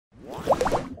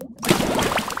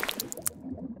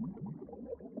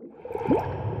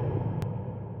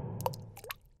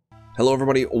Hello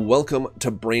everybody, welcome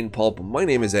to BrainPulp. My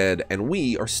name is Ed, and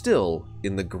we are still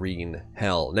in the green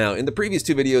hell. Now, in the previous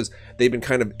two videos, they've been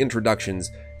kind of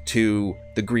introductions to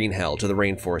the green hell, to the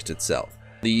rainforest itself.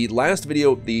 The last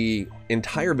video, the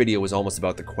entire video was almost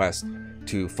about the quest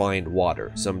to find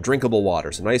water, some drinkable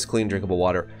water, some nice clean drinkable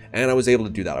water, and I was able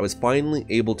to do that. I was finally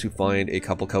able to find a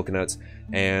couple coconuts,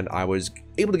 and I was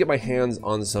able to get my hands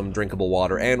on some drinkable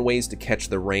water and ways to catch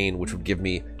the rain, which would give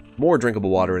me more drinkable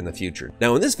water in the future.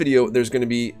 Now in this video, there's going to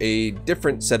be a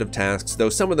different set of tasks, though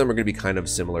some of them are going to be kind of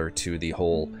similar to the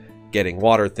whole getting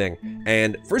water thing.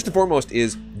 And first and foremost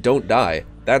is don't die.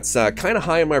 That's kind of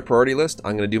high on my priority list.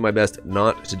 I'm going to do my best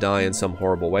not to die in some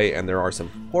horrible way, and there are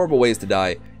some horrible ways to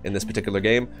die in this particular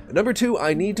game. Number two,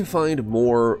 I need to find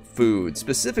more food.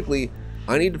 Specifically,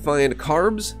 I need to find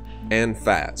carbs and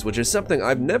fats, which is something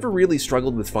I've never really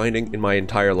struggled with finding in my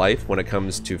entire life when it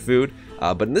comes to food.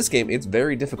 But in this game, it's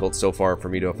very difficult so far for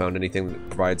me to have found anything that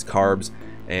provides carbs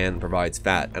and provides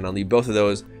fat. And I'll need both of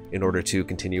those in order to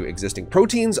continue existing.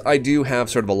 Proteins, I do have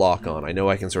sort of a lock on. I know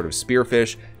I can sort of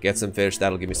spearfish, get some fish,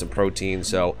 that'll give me some protein,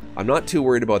 so I'm not too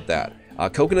worried about that.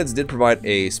 Coconuts did provide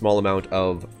a small amount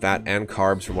of fat and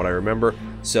carbs from what I remember,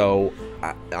 so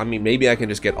I mean, maybe I can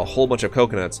just get a whole bunch of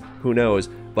coconuts, who knows,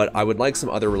 but I would like some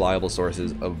other reliable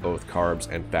sources of both carbs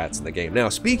and fats in the game. Now,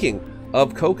 speaking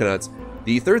of coconuts,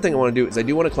 the third thing I want to do is I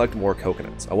do want to collect more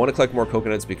coconuts. I want to collect more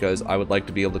coconuts because I would like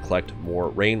to be able to collect more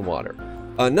rainwater.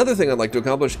 Another thing I'd like to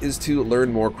accomplish is to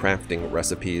learn more crafting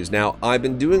recipes. Now, I've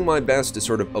been doing my best to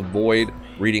sort of avoid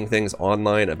reading things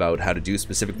online about how to do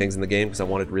specific things in the game because I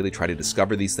want to really try to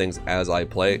discover these things as I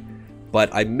play. But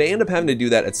I may end up having to do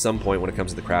that at some point when it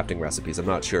comes to the crafting recipes. I'm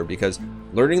not sure because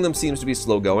learning them seems to be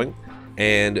slow going,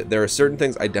 and there are certain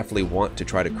things I definitely want to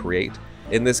try to create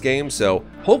in this game, so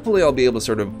hopefully I'll be able to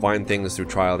sort of find things through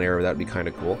trial and error. That'd be kind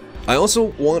of cool. I also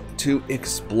want to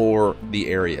explore the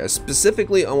area.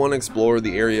 Specifically, I want to explore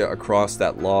the area across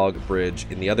that log bridge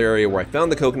in the other area where I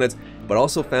found the coconuts, but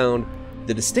also found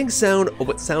the distinct sound of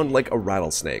what sounded like a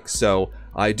rattlesnake. So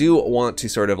I do want to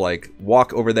sort of like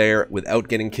walk over there without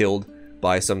getting killed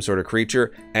by some sort of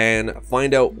creature and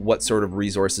find out what sort of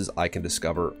resources I can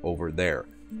discover over there.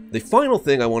 The final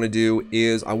thing I want to do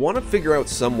is I want to figure out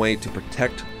some way to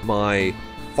protect my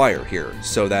fire here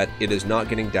so that it is not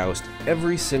getting doused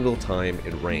every single time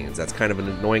it rains. That's kind of an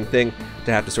annoying thing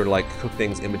to have to sort of like cook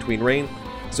things in between rain.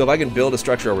 So if I can build a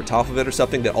structure over top of it or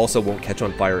something that also won't catch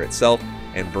on fire itself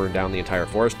and burn down the entire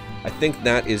forest, I think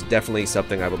that is definitely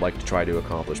something I would like to try to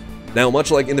accomplish. Now,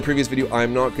 much like in the previous video,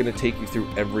 I'm not going to take you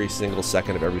through every single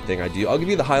second of everything I do. I'll give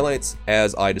you the highlights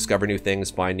as I discover new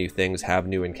things, find new things, have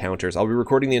new encounters. I'll be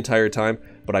recording the entire time,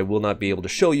 but I will not be able to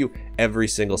show you every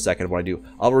single second of what I do.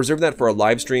 I'll reserve that for a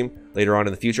live stream later on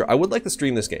in the future. I would like to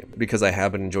stream this game because I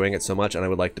have been enjoying it so much, and I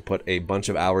would like to put a bunch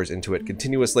of hours into it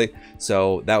continuously.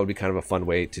 So that would be kind of a fun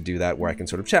way to do that, where I can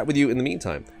sort of chat with you in the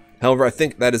meantime. However, I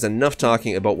think that is enough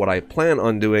talking about what I plan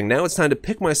on doing. Now it's time to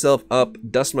pick myself up,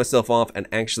 dust myself off, and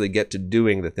actually get to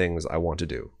doing the things I want to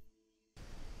do.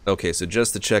 Okay, so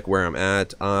just to check where I'm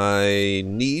at, I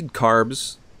need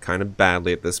carbs kind of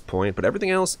badly at this point, but everything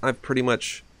else I've pretty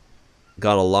much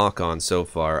got a lock on so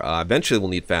far. Eventually we'll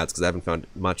need fats because I haven't found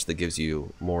much that gives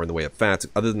you more in the way of fats.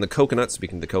 Other than the coconuts,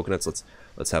 speaking of the coconuts,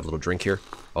 let's have a little drink here.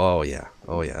 Oh yeah,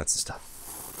 that's the stuff.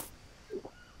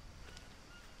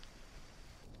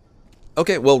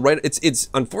 Okay, well, right, it's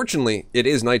unfortunately, it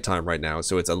is nighttime right now,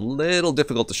 so it's a little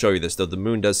difficult to show you this, though the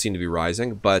moon does seem to be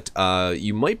rising, but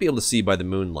you might be able to see by the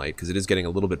moonlight, because it is getting a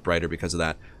little bit brighter because of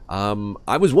that.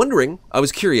 I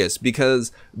was curious,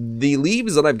 because the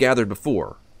leaves that I've gathered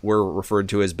before were referred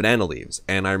to as banana leaves,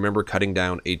 and I remember cutting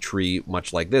down a tree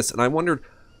much like this, and I wondered,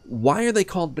 why are they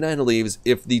called banana leaves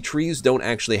if the trees don't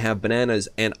actually have bananas?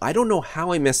 And I don't know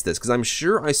how I missed this, because I'm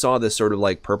sure I saw this sort of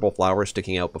like purple flower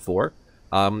sticking out before.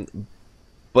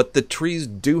 But the trees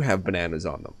do have bananas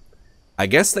on them. I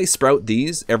guess they sprout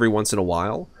these every once in a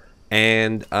while.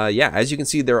 And yeah, as you can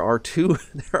see, there are two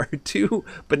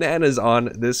bananas on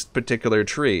this particular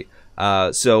tree.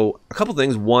 So a couple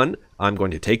things. One, I'm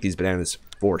going to take these bananas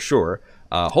for sure.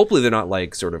 Hopefully they're not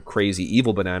like sort of crazy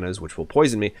evil bananas, which will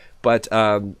poison me. But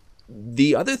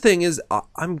the other thing is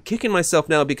I'm kicking myself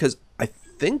now because I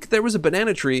think there was a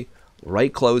banana tree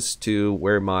right close to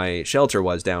where my shelter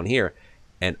was down here.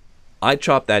 And I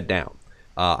chopped that down.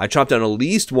 I chopped down at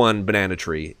least one banana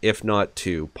tree, if not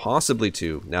two, possibly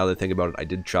two. Now that I think about it, I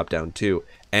did chop down two.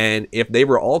 And if they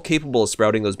were all capable of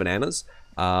sprouting those bananas,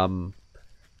 I'm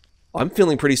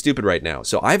feeling pretty stupid right now.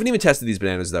 So I haven't even tested these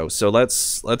bananas though. So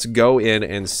let's go in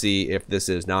and see if this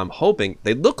is. Now I'm hoping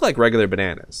they look like regular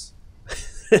bananas.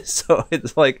 So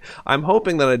it's like I'm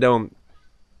hoping that I don't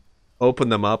open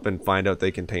them up and find out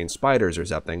they contain spiders or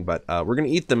something, but we're going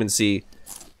to eat them and see.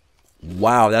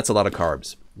 Wow, that's a lot of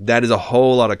carbs. That is a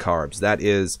whole lot of carbs. That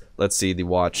is, let's see, the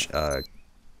watch,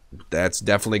 that's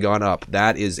definitely gone up.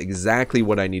 That is exactly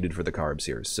what I needed for the carbs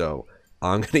here. So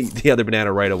I'm going to eat the other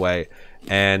banana right away.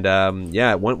 And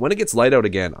yeah, when it gets light out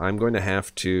again, I'm going to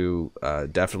have to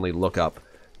definitely look up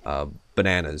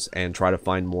bananas and try to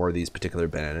find more of these particular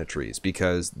banana trees,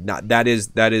 because that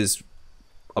is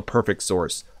a perfect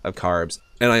source of carbs.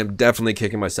 And I am definitely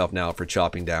kicking myself now for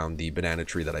chopping down the banana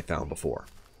tree that I found before.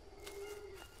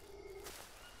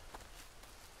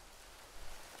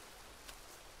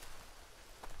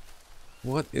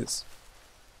 What is...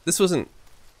 This wasn't...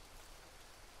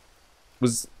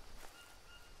 Was...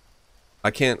 I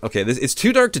can't... Okay, it's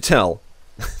too dark to tell.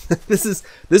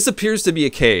 This appears to be a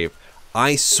cave.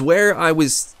 I swear I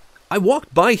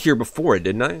walked by here before,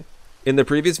 didn't I? In the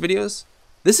previous videos?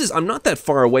 I'm not that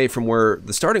far away from where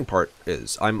the starting part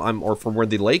is. Or from where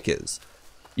the lake is.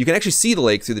 You can actually see the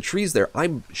lake through the trees there.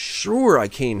 I'm sure I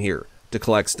came here to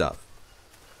collect stuff.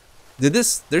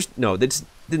 No, this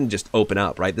didn't just open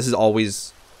up, right? This has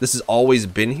always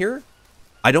been here.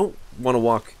 I don't want to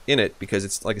walk in it because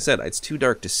it's, like I said, it's too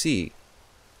dark to see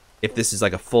if this is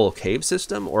like a full cave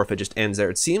system or if it just ends there.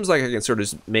 It seems like I can sort of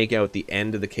just make out the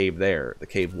end of the cave there, the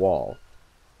cave wall.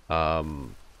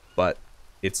 But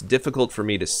it's difficult for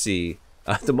me to see.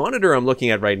 The monitor I'm looking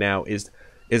at right now is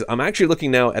I'm actually looking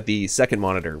now at the second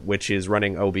monitor, which is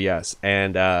running OBS,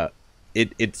 and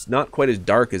it's not quite as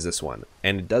dark as this one,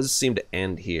 and it does seem to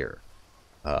end here.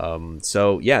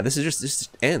 So yeah, this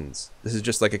just ends. This is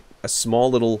just like a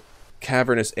small little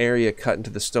cavernous area cut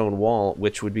into the stone wall,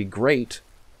 which would be great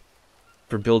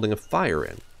for building a fire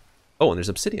in. Oh, and there's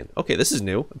obsidian. Okay, this is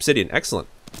new. Obsidian, excellent.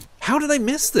 How did I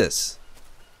miss this?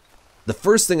 The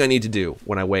first thing I need to do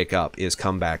when I wake up is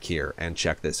come back here and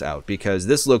check this out, because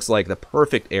this looks like the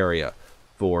perfect area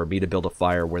for me to build a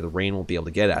fire where the rain won't be able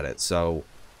to get at it. So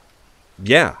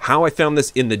yeah, how I found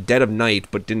this in the dead of night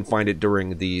but didn't find it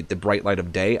during the bright light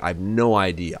of day, I have no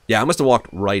idea. Yeah, I must have walked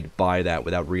right by that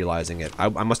without realizing it. I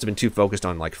must have been too focused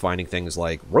on like finding things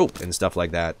like rope and stuff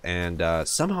like that, and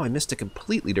somehow I missed it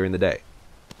completely during the day.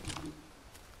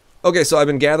 Okay, so I've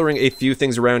been gathering a few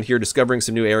things around here, discovering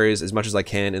some new areas as much as I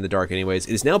can in the dark anyways.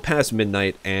 It is now past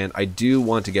midnight, and I do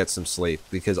want to get some sleep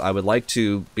because I would like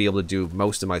to be able to do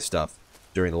most of my stuff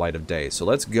during the light of day. So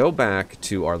let's go back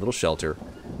to our little shelter,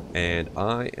 and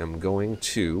I am going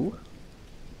to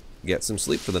get some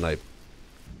sleep for the night.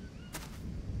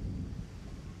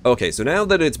 Okay, so now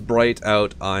that it's bright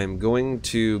out, I'm going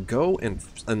to go and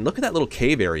look at that little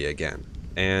cave area again.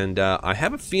 And I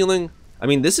have a feeling... I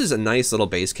mean, this is a nice little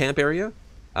base camp area,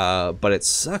 but it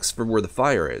sucks for where the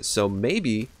fire is. So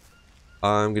maybe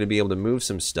I'm going to be able to move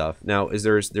some stuff. Now,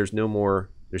 there's no more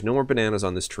bananas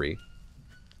on this tree.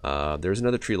 There's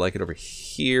another tree like it over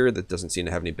here that doesn't seem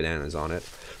to have any bananas on it.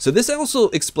 So this also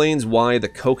explains why the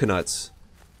coconuts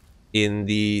in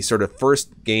the sort of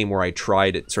first game where I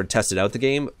tried it, sort of tested out the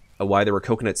game, why there were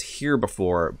coconuts here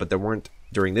before, but there weren't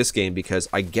during this game, because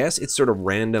I guess it's sort of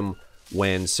random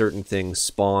when certain things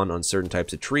spawn on certain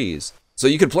types of trees. So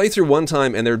you could play through one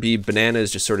time and there'd be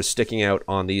bananas just sort of sticking out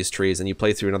on these trees, and you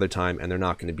play through another time and they're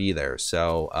not going to be there.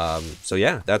 So, so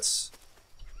yeah, that's...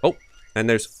 Oh, and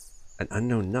there's an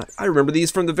unknown nut. I remember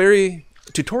these from the very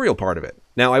tutorial part of it.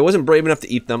 Now, I wasn't brave enough to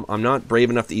eat them. I'm not brave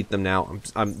enough to eat them now.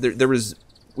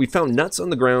 We found nuts on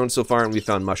the ground so far, and we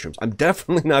found mushrooms. I'm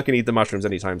definitely not going to eat the mushrooms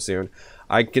anytime soon.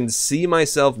 I can see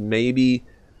myself maybe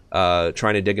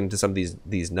trying to dig into some of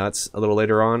these nuts a little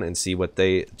later on and see what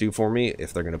they do for me,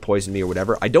 if they're going to poison me or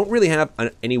whatever. I don't really have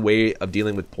any way of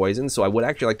dealing with poison, so I would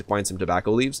actually like to find some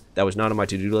tobacco leaves. That was not on my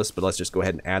to-do list, but let's just go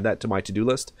ahead and add that to my to-do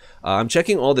list. I'm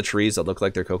checking all the trees that look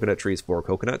like they're coconut trees for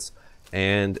coconuts,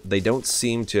 and they don't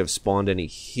seem to have spawned any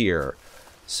here.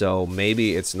 So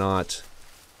maybe it's not...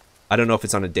 I don't know if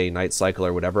it's on a day-night cycle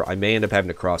or whatever. I may end up having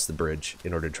to cross the bridge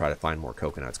in order to try to find more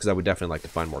coconuts, because I would definitely like to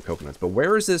find more coconuts. But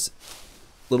where is this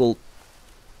little...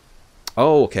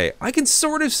 Oh, okay. I can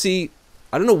sort of see...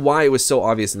 I don't know why it was so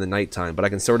obvious in the nighttime, but I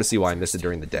can sort of see why I missed it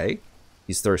during the day.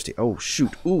 He's thirsty. Oh,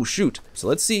 shoot. Ooh, shoot. So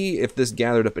let's see if this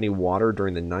gathered up any water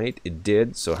during the night. It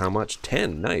did. So how much?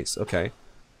 10. Nice. Okay.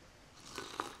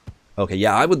 Okay,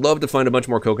 yeah, I would love to find a bunch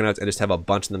more coconuts and just have a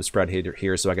bunch of them spread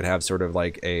here so I could have sort of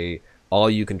like a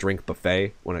all-you-can-drink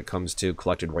buffet when it comes to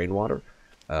collected rainwater.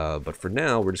 But for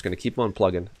now, we're just going to keep on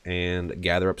plugging and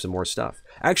gather up some more stuff.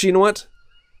 Actually, you know what?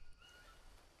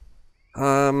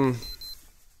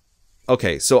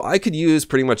 Okay, so I could use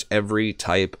pretty much every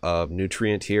type of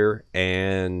nutrient here,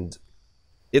 and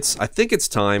I think it's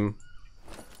time.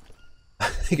 I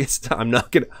think it's time.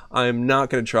 I'm not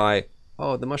gonna try.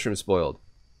 Oh, the mushroom spoiled.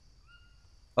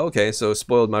 Okay, so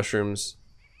spoiled mushrooms.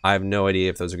 I have no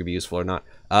idea if those are going to be useful or not.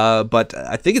 But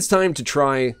I think it's time to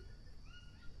try...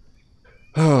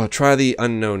 Oh, try the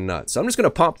unknown nuts. So I'm just going to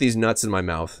pop these nuts in my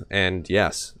mouth. And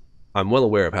yes, I'm well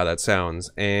aware of how that sounds.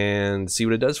 And see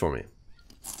what it does for me.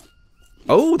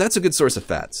 Oh, that's a good source of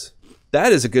fats.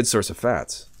 That is a good source of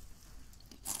fats.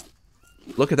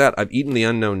 Look at that. I've eaten the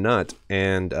unknown nut.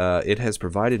 And it has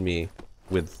provided me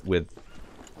with...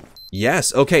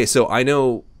 Yes, okay, so I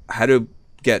know how to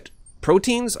get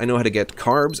proteins, I know how to get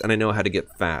carbs, and I know how to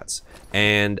get fats.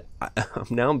 And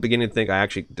now I'm beginning to think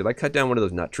did I cut down one of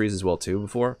those nut trees as well too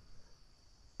before?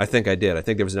 I think I did. I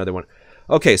think there was another one.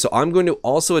 Okay, so I'm going to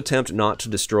also attempt not to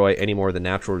destroy any more of the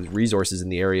natural resources in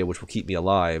the area, which will keep me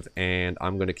alive, and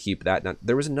I'm going to keep that nut.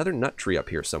 There was another nut tree up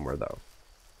here somewhere, though.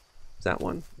 Is that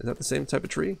one? Is that the same type of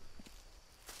tree?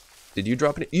 Did you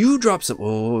drop any? You dropped some.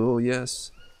 Oh,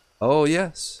 yes. Oh,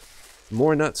 yes.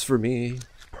 More nuts for me.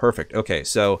 Perfect. Okay,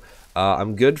 so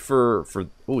I'm good for...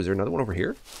 Oh, is there another one over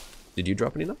here? Did you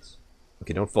drop any nuts?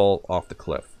 Okay, don't fall off the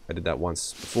cliff. I did that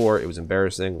once before. It was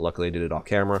embarrassing. Luckily, I did it off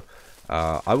camera.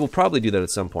 I will probably do that at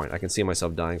some point. I can see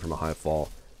myself dying from a high fall,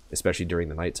 especially during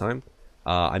the nighttime.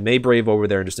 I may brave over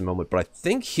there in just a moment, but I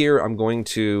think here I'm going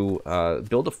to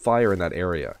build a fire in that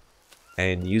area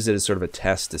and use it as sort of a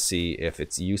test to see if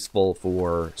it's useful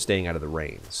for staying out of the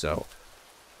rain. So...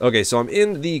 Okay, so I'm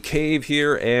in the cave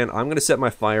here, and I'm going to set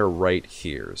my fire right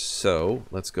here. So,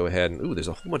 let's go ahead and... Ooh, there's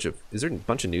a whole bunch of... Is there a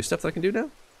bunch of new stuff that I can do now?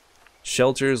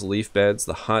 Shelters, leaf beds,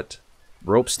 the hut,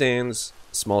 rope stands,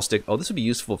 small stick... Oh, this would be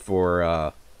useful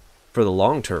for the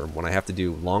long term, when I have to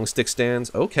do long stick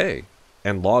stands. Okay.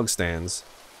 And log stands,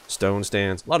 stone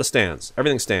stands, a lot of stands.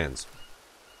 Everything stands.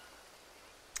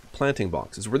 Planting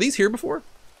boxes. Were these here before?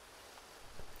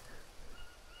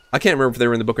 I can't remember if they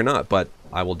were in the book or not, but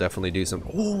I will definitely do some...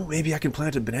 Oh, maybe I can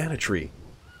plant a banana tree.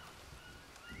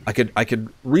 I could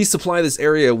resupply this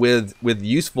area with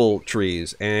useful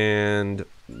trees. And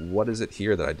what is it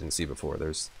here that I didn't see before?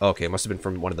 There's... Okay, it must have been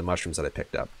from one of the mushrooms that I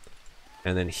picked up.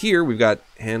 And then here we've got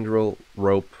handrail,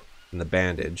 rope, and the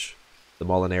bandage. The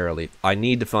Molinera leaf. I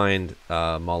need to find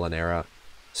Molinera.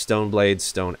 Stone blade,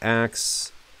 stone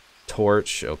axe...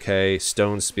 Torch, okay,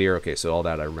 stone spear, okay, so all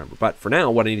that I remember. But for now,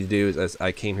 what I need to do is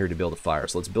I came here to build a fire.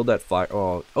 So let's build that fire.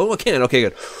 Oh, I can, okay,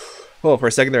 good. Oh, for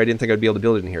a second there, I didn't think I'd be able to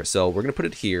build it in here. So we're going to put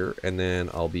it here, and then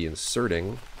I'll be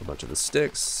inserting a bunch of the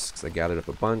sticks, because I gathered up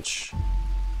a bunch.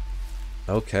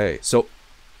 Okay, so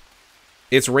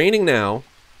it's raining now.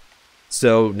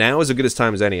 So now is as good a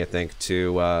time as any, I think,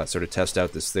 to sort of test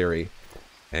out this theory.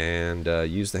 And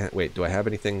use the... Wait, do I have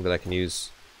anything that I can use?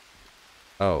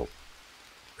 Oh.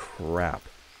 Crap.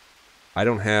 I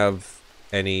don't have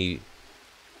any...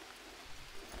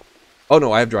 Oh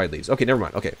no, I have dried leaves. Okay, never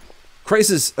mind. Okay.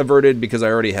 Crisis averted because I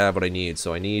already have what I need.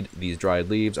 So I need these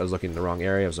dried leaves. I was looking in the wrong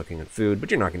area. I was looking at food,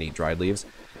 but you're not going to eat dried leaves.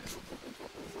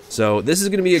 So this is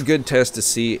going to be a good test to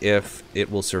see if it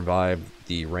will survive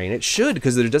the rain. It should,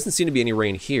 because there doesn't seem to be any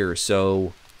rain here.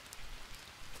 So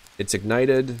it's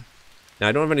ignited. Now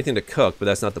I don't have anything to cook, but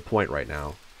that's not the point right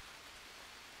now.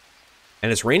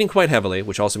 And it's raining quite heavily,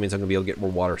 which also means I'm going to be able to get more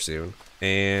water soon.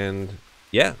 And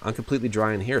yeah, I'm completely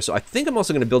dry in here. So I think I'm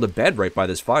also going to build a bed right by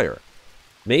this fire.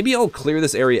 Maybe I'll clear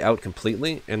this area out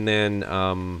completely and then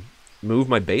move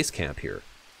my base camp here.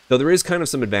 Though there is kind of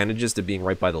some advantages to being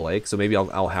right by the lake, so maybe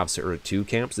I'll have sort of two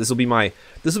camps. This will be my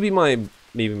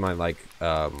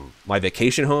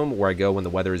vacation home where I go when the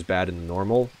weather is bad in the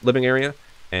normal living area.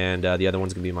 And the other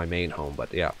one's gonna be my main home.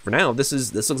 But yeah, for now, this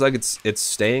looks like it's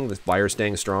staying. The fire's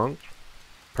staying strong.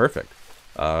 Perfect.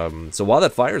 So while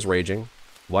that fire's raging,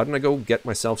 why don't I go get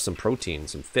myself some protein,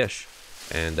 some fish,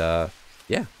 and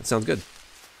yeah, that sounds good.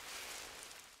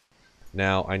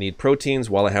 Now I need proteins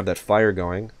while I have that fire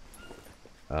going.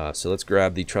 So let's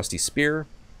grab the trusty spear,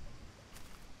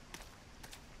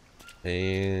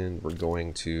 and we're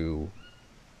going to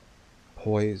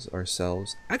poise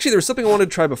ourselves. Actually, there was something I wanted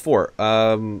to try before.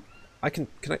 I can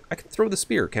throw the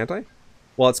spear, can't I?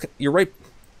 Well, you're right.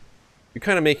 You're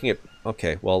kind of making it...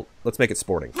 Okay, well, let's make it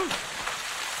sporting.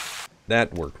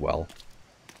 That worked well.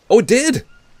 Oh, it did!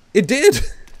 It did!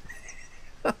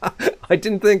 I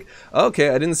didn't think...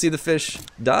 Okay, I didn't see the fish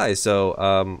die,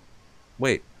 so,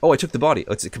 wait. Oh, I took the body.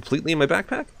 Oh, it's completely in my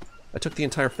backpack? I took the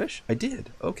entire fish? I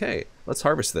did. Okay, let's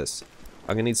harvest this.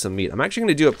 I'm gonna need some meat. I'm actually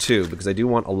gonna do up 2, because I do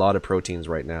want a lot of proteins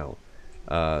right now.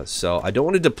 So, I don't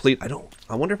want to deplete...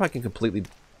 I wonder if I can completely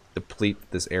deplete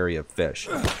this area of fish.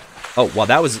 Oh, wow,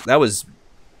 that was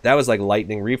like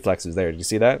lightning reflexes there. Did you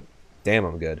see that? Damn,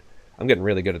 I'm good. I'm getting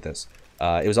really good at this.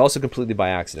 It was also completely by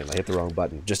accident. I hit the wrong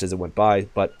button just as it went by,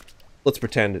 but let's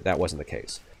pretend that wasn't the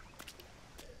case.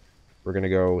 We're going to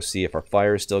go see if our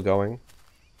fire is still going.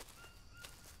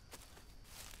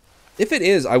 If it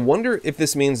is, I wonder if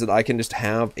this means that I can just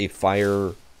have a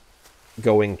fire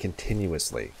going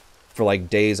continuously for like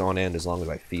days on end as long as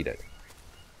I feed it.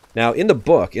 Now, in the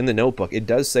book, in the notebook, it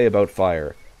does say about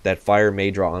fire that fire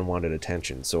may draw unwanted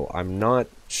attention. So I'm not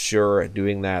sure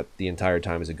doing that the entire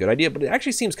time is a good idea, but it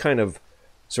actually seems kind of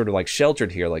sort of like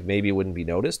sheltered here, like maybe it wouldn't be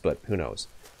noticed, but who knows.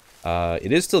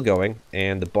 It is still going,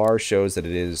 and the bar shows that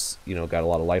it is, you know, got a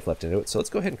lot of life left into it. So let's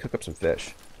go ahead and cook up some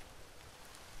fish.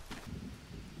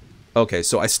 Okay,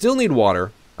 so I still need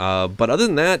water, but other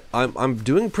than that, I'm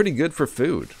doing pretty good for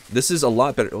food. This is a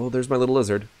lot better. Oh, there's my little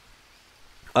lizard.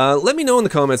 Let me know in the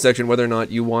comment section whether or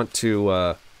not you want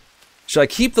to, should I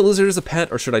keep the lizard as a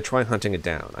pet, or should I try hunting it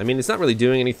down? I mean, it's not really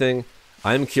doing anything.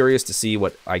 I'm curious to see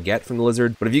what I get from the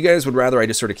lizard, but if you guys would rather I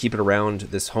just sort of keep it around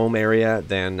this home area,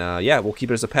 then yeah, we'll keep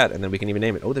it as a pet, and then we can even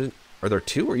name it. Oh, are there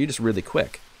two, or are you just really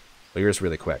quick? Oh, you're just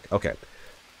really quick. Okay.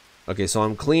 Okay, so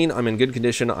I'm clean, I'm in good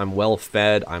condition, I'm well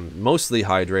fed, I'm mostly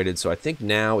hydrated, so I think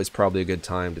now is probably a good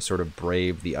time to sort of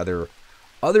brave the other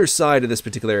side of this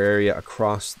particular area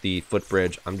across the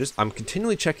footbridge. I'm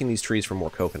continually checking these trees for more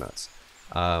coconuts.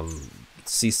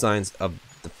 See signs of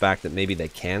the fact that maybe they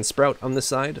can sprout on the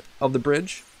side of the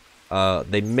bridge.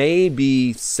 They may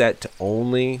be set to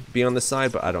only be on the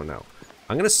side, but I don't know.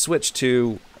 I'm going to switch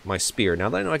to my spear. Now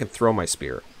that I know I can throw my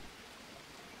spear,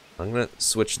 I'm going to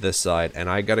switch this side, and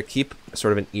I got to keep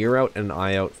sort of an ear out and an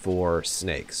eye out for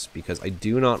snakes, because I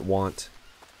do not want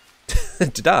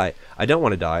to die. I don't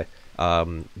want to die,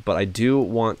 but I do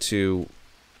want to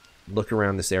look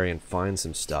around this area and find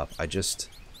some stuff.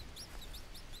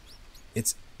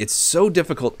 It's so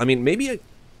difficult. I mean, maybe I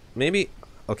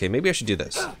should do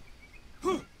this.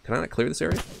 Can I not clear this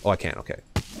area? Oh, I can. Okay.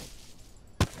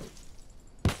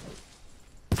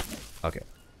 Okay.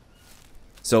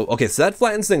 So that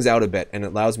flattens things out a bit, and it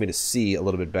allows me to see a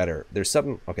little bit better. There's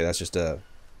something. Okay, that's just a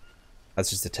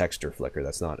texture flicker.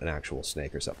 That's not an actual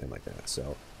snake or something like that.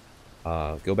 So,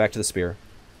 go back to the spear.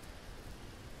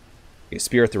 Okay,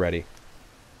 spear at the ready.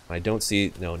 I don't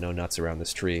see no nuts around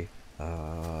this tree.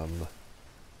 Is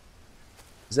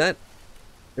that...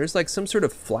 There's like some sort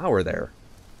of flower there.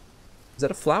 Is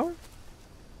that a flower?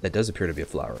 That does appear to be a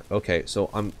flower. Okay, so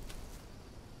I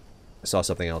saw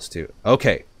something else too.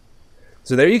 Okay.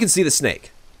 So there you can see the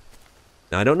snake.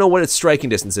 Now I don't know what its striking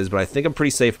distance is, but I think I'm pretty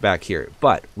safe back here.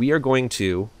 But we are going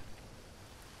to...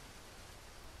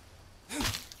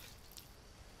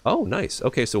 Oh, nice.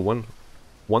 Okay, so one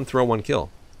throw, one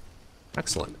kill.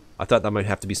 Excellent. I thought that might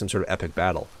have to be some sort of epic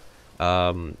battle.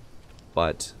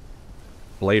 But...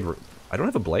 Blade... I don't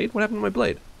have a blade? What happened to my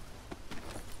blade?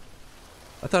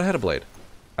 I thought I had a blade.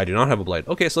 I do not have a blade.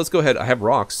 Okay, so let's go ahead. I have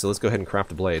rocks, so let's go ahead and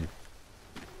craft a blade.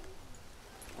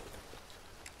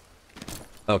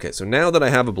 Okay, so now that I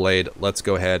have a blade, let's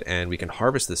go ahead and we can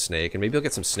harvest this snake, and maybe I'll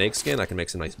get some snake skin. I can make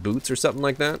some nice boots or something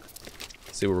like that.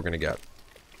 Let's see what we're gonna get.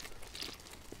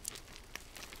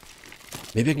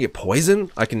 Maybe I can get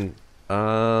poison? I can,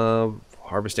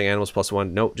 harvesting animals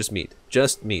 +1. No, just meat.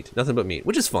 Just meat. Nothing but meat,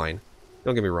 which is fine.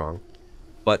 Don't get me wrong.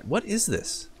 But what is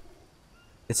this?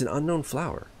 It's an unknown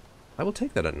flower. I will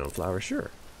take that unknown flower, sure.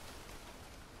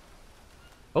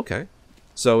 Okay.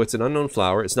 So it's an unknown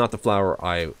flower. It's not the flower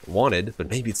I wanted, but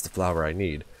maybe it's the flower I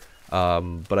need.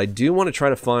 But I do want to try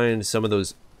to find some of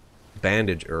those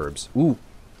bandage herbs. Ooh.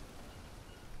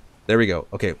 There we go.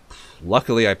 Okay.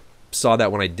 Luckily, I saw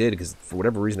that when I did, because for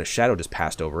whatever reason, a shadow just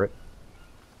passed over it.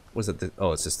 Was it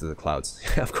oh, it's just the clouds.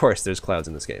 Of course, there's clouds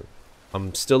in this game.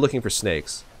 I'm still looking for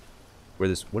snakes. What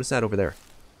is that over there?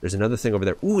 There's another thing over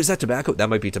there. Ooh, is that tobacco? That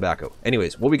might be tobacco.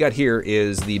 Anyways, what we got here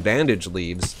is the bandage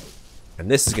leaves.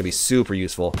 And this is going to be super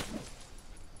useful.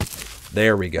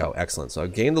 There we go. Excellent. So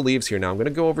I've gained the leaves here. Now I'm going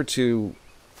to go over to...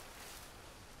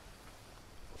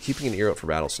 keeping an ear out for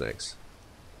rattlesnakes.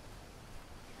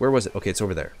 Where was it? Okay, it's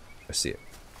over there. I see it.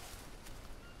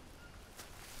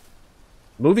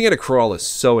 Moving at a crawl is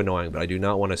so annoying, but I do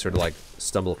not want to sort of like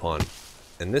stumble upon...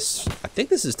 And this, I think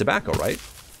this is tobacco, right?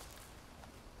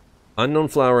 Unknown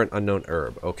flower and unknown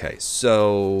herb. Okay,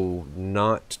 so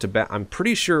not tobacco. I'm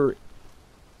pretty sure.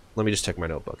 Let me just check my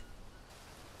notebook.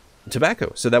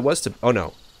 Tobacco. So that was oh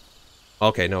no.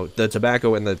 Okay, no. The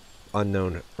tobacco and the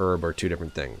unknown herb are two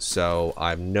different things. So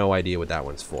I have no idea what that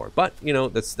one's for. But you know,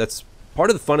 that's part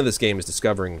of the fun of this game is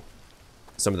discovering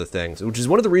some of the things, which is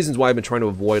one of the reasons why I've been trying to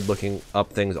avoid looking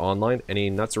up things online. Any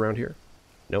nuts around here?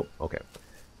 Nope. Okay.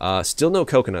 Still no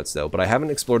coconuts, though, but I haven't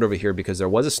explored over here because there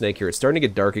was a snake here. It's starting to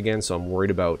get dark again, so I'm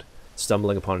worried about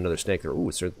stumbling upon another snake there.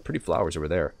 Ooh, there's pretty flowers over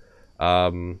there.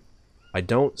 I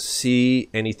don't see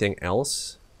anything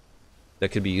else that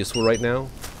could be useful right now.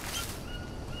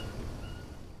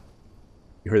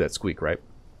 You heard that squeak, right?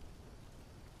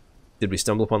 Did we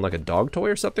stumble upon like a dog toy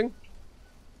or something?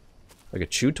 Like a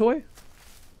chew toy?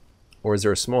 Or is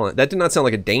there a small... That did not sound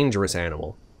like a dangerous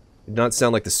animal. It did not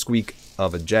sound like the squeak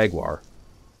of a jaguar.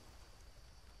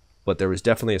 But there was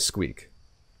definitely a squeak.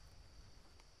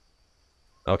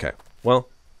 Okay. Well,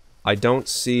 I don't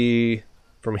see...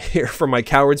 From here, from my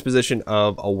coward's position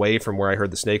of away from where I heard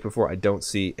the snake before, I don't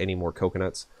see any more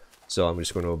coconuts. So I'm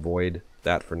just going to avoid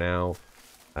that for now.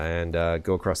 And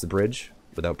go across the bridge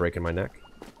without breaking my neck.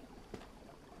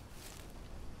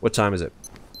 What time is it?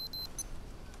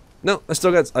 No, I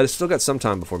still got some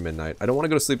time before midnight. I don't want to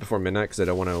go to sleep before midnight because I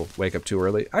don't want to wake up too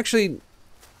early. Actually,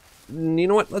 you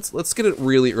know what? Let's get a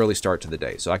really early start to the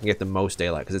day so I can get the most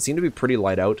daylight, because it seemed to be pretty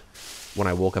light out when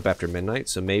I woke up after midnight.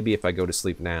 So maybe if I go to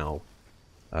sleep now,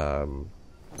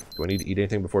 do I need to eat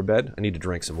anything before bed? I need to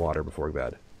drink some water before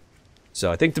bed.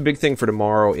 So I think the big thing for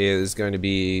tomorrow is going to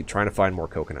be trying to find more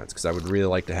coconuts, because I would really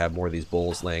like to have more of these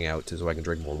bowls laying out so I can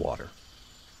drink more water.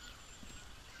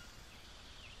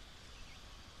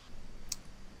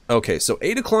 Okay, so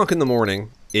 8 o'clock in the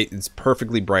morning, it's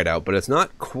perfectly bright out, but it's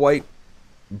not quite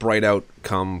bright out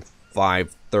come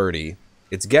 5:30.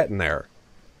 It's getting there,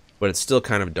 but it's still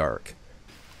kind of dark.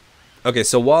 Okay,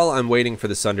 so while I'm waiting for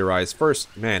the sun to rise,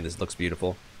 first, man, this looks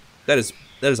beautiful. That is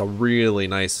a really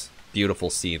nice, beautiful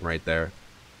scene right there.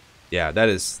 Yeah, that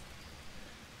is...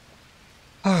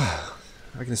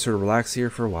 I can sort of relax here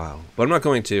for a while, but I'm not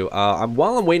going to.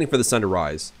 While I'm waiting for the sun to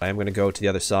rise, I am going to go to the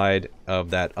other side of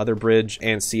that other bridge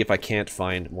and see if I can't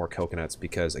find more coconuts,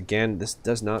 because again, this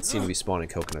does not seem to be spawning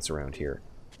coconuts around here.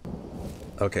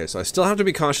 Okay, so I still have to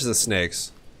be cautious of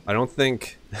snakes. I don't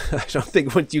think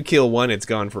once you kill one, it's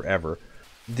gone forever.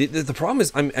 The problem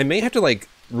is I may have to like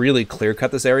really clear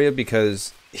cut this area,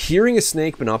 because hearing a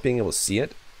snake but not being able to see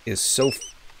it is so...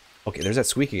 Okay, there's that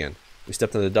squeak again. We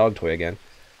stepped on the dog toy again.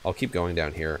 I'll keep going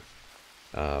down here.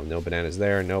 No bananas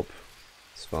there. Nope.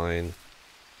 It's fine.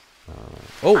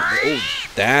 Oh,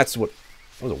 that's what...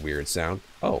 That was a weird sound.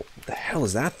 Oh, what the hell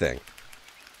is that thing?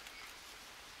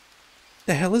 What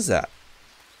the hell is that?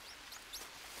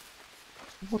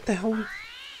 What the hell?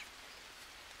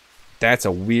 That's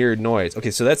a weird noise. Okay,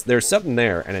 so there's something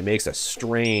there, and it makes a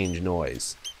strange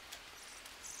noise.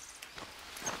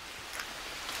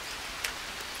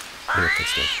 I'm gonna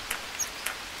fix this.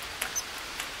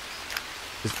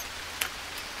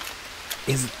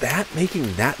 Is that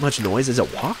making that much noise as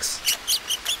it walks?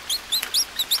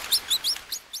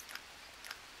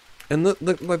 And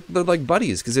they're like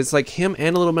buddies, because it's like him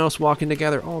and a little mouse walking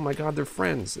together. Oh my god, they're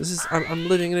friends. I'm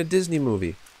living in a Disney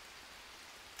movie.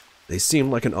 They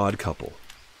seem like an odd couple,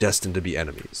 destined to be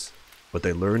enemies, but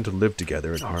they learn to live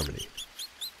together in harmony.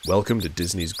 Welcome to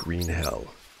Disney's green hell.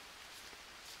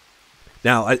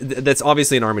 Now, that's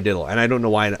obviously an armadillo, and I don't know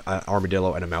why an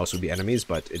armadillo and a mouse would be enemies,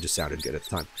 but it just sounded good at the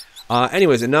time.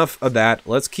 Anyways, enough of that.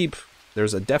 Let's keep...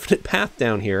 There's a definite path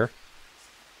down here,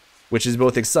 which is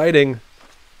both exciting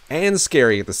and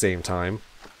scary at the same time.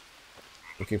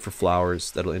 Looking for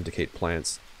flowers that'll indicate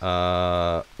plants.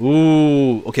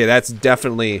 Ooh, okay, that is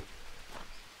definitely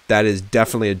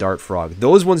a dart frog.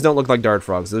 Those ones don't look like dart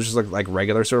frogs. Those just look like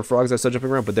regular sort of frogs that start jumping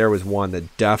around, but there was one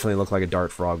that definitely looked like a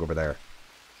dart frog over there.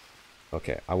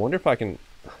 Okay, I wonder if I can...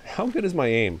 How good is my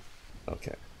aim?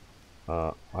 Okay.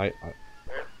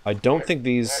 I don't think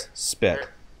these spit.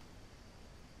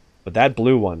 But that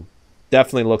blue one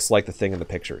definitely looks like the thing in the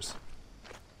pictures.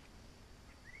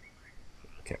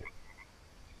 Okay.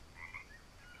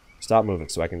 Stop moving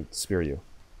so I can spear you.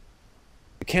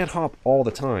 You can't hop all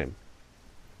the time.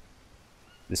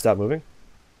 Did you stop moving?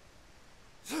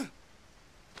 Did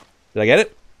I get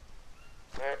it?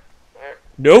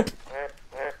 Nope.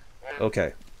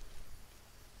 Okay.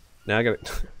 Now I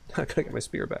gotta get my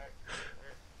spear back.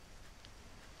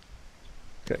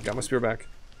 Okay, got my spear back.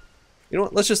 You know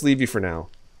what? Let's just leave you for now.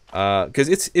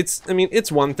 Because I mean,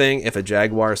 it's one thing if a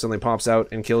jaguar suddenly pops out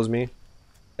and kills me.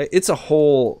 It's a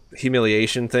whole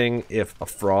humiliation thing if a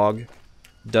frog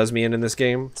does me in this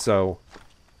game. So,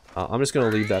 I'm just gonna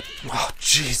leave that. Oh,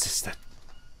 Jesus, that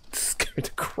scared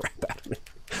the crap out of me.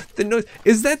 The noise,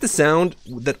 is that the sound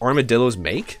that armadillos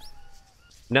make?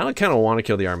 Now I kind of want to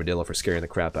kill the armadillo for scaring the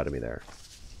crap out of me there.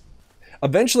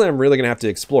 Eventually, I'm really going to have to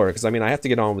explore, because, I mean, I have to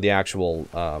get on with the actual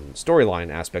storyline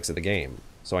aspects of the game.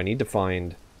 So I need to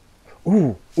find...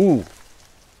 Ooh!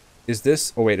 Is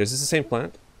this... Oh, wait, is this the same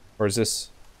plant? Or is this...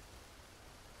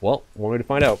 Well, one way to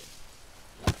find out.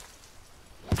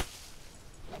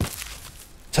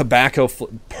 Tobacco...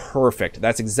 Perfect.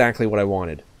 That's exactly what I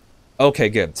wanted. Okay,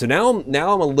 good. So now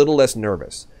I'm a little less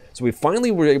nervous. So we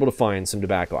finally were able to find some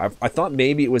tobacco. I thought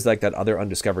maybe it was like that other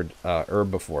undiscovered herb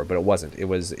before, but it wasn't. It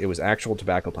was actual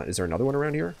tobacco plant. Is there another one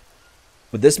around here?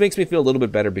 But this makes me feel a little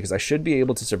bit better because I should be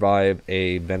able to survive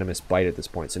a venomous bite at this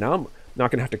point. So now I'm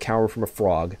not going to have to cower from a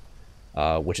frog,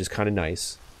 which is kind of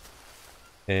nice.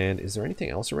 And is there anything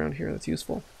else around here that's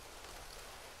useful?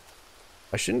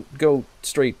 I shouldn't go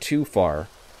straight too far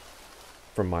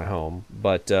from my home,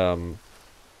 but I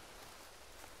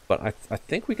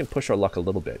think we can push our luck a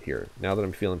little bit here, now that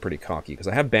I'm feeling pretty cocky. Because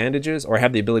I have bandages, or I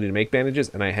have the ability to make bandages,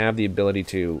 and I have the ability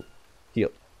to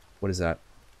heal. What is that?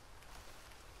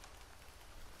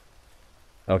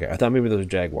 Okay, I thought maybe those are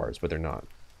jaguars, but they're not.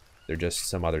 They're just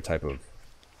some other type of...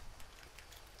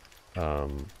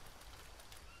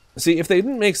 See, if they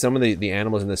didn't make some of the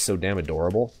animals in this so damn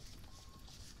adorable,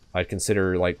 I'd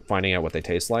consider, like, finding out what they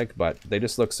taste like, but they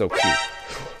just look so cute.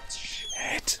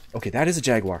 Shit! Okay, that is a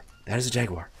jaguar. That is a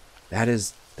jaguar. That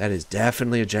is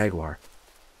definitely a jaguar.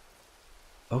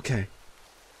 Okay.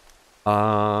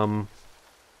 Yeah,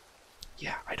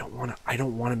 I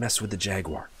don't wanna mess with the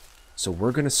jaguar. So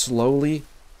we're gonna slowly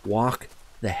walk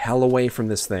the hell away from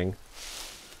this thing.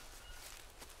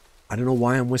 I don't know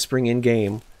why I'm whispering in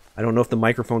game. I don't know if the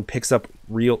microphone picks up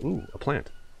real... Ooh, a plant.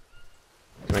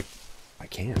 Can I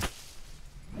can't.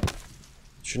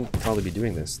 Shouldn't probably be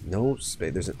doing this. No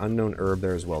space. There's an unknown herb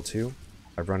there as well, too.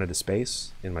 I've run out of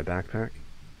space in my backpack.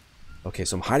 Okay,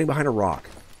 so I'm hiding behind a rock.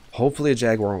 Hopefully a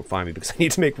jaguar won't find me because I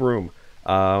need to make room.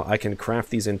 I can craft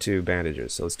these into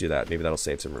bandages, so let's do that. Maybe that'll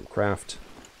save some room. Craft.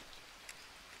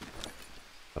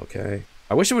 Okay.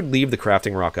 I wish it would leave the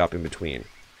crafting rock up in between.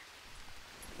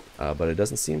 But it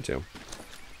doesn't seem to.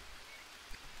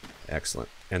 Excellent.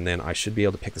 And then I should be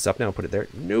able to pick this up now and put it there.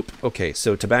 Nope. Okay,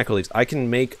 so tobacco leaves.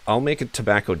 I'll make a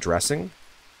tobacco dressing.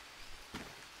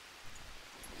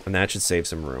 And that should save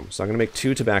some room. So I'm going to make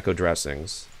 2 tobacco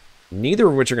dressings. Neither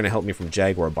of which are going to help me from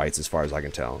jaguar bites as far as I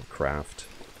can tell. Craft.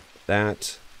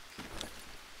 That.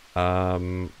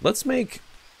 Let's make...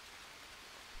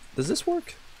 Does this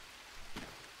work?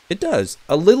 It does.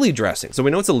 A lily dressing. So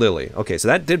we know it's a lily. Okay, so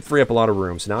that did free up a lot of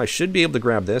room. So now I should be able to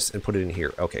grab this and put it in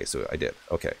here. Okay, so I did.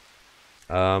 Okay.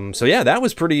 So yeah, that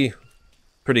was pretty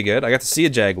good. I got to see a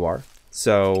jaguar.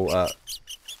 So,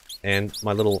 and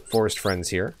my little forest friends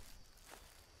here.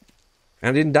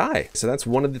 And I didn't die. So that's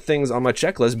one of the things on my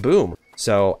checklist. Boom.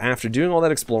 So after doing all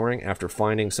that exploring, after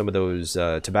finding some of those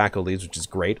tobacco leaves, which is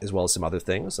great, as well as some other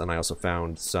things, and I also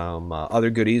found some other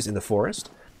goodies in the forest.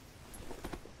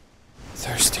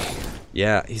 Thirsty.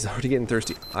 Yeah, he's already getting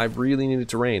thirsty. I really need it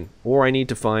to rain. Or I need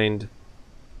to find...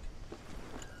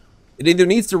 It either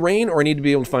needs to rain or I need to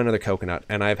be able to find another coconut.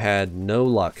 And I've had no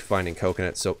luck finding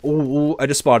coconuts. So, ooh, I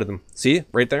just spotted them. See?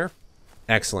 Right there?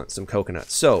 Excellent. Some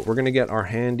coconuts. So, we're going to get our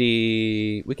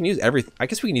handy... We can use everything. I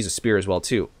guess we can use a spear as well,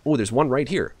 too. Oh, there's one right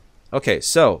here. Okay,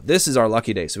 so this is our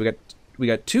lucky day. So we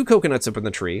got 2 coconuts up in the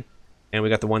tree. And we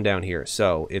got the one down here.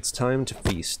 So, it's time to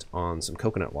feast on some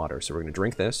coconut water. So, we're going to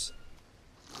drink this.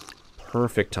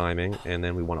 Perfect timing. And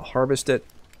then we want to harvest it.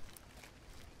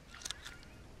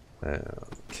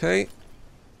 Okay.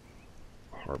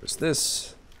 Harvest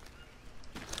this.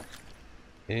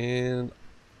 And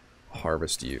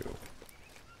harvest you.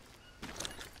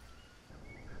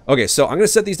 Okay, so I'm going to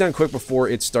set these down quick before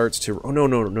it starts to... Oh, no,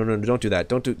 don't do that.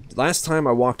 Don't do... Last time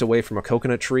I walked away from a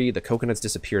coconut tree, the coconuts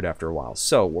disappeared after a while.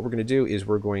 So what we're going to do is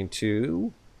we're going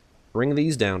to bring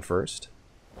these down first.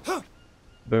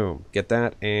 Boom. Get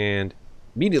that, and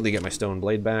immediately get my stone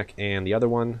blade back, and the other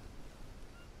one...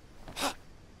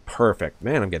 Perfect.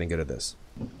 Man, I'm getting good at this.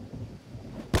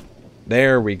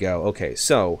 There we go. Okay,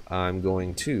 so I'm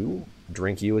going to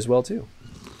drink you as well, too.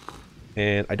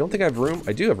 And I don't think I have room.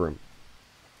 I do have room.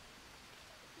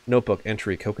 Notebook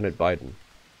entry, coconut Biden.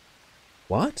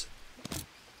 What?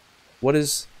 What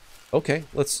is... Okay,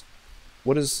 let's...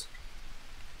 What is...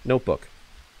 Notebook?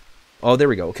 Oh, there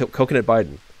we go. Coconut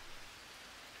Biden.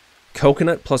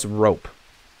 Coconut plus rope.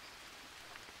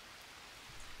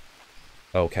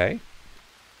 Okay.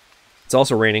 It's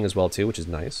also raining as well, too, which is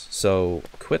nice. So,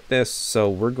 quit this. So,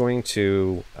 we're going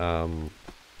to,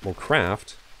 we'll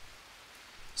craft.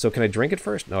 So, can I drink it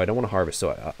first? No, I don't want to harvest.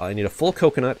 So, I need a full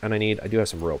coconut, and I do have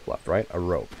some rope left, right? A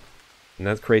rope. And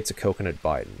that creates a coconut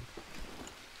Biden.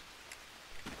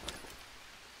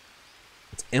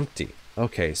 It's empty.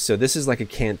 Okay, so this is like a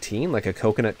canteen, like a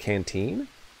coconut canteen?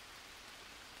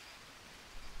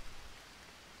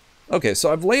 Okay,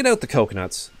 so I've laid out the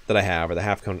coconuts that I have, or the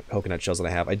half coconut shells that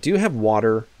I have. I do have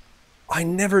water. I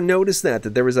never noticed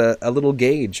that there was a little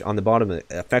gauge on the bottom of it.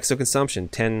 Effects of consumption,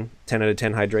 10 out of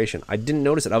 10 hydration. I didn't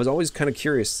notice it. I was always kind of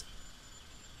curious.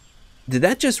 Did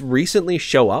that just recently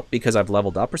show up because I've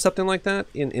leveled up or something like that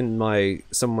in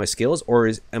some of my skills?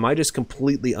 Or am I just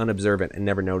completely unobservant and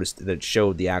never noticed that it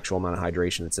showed the actual amount of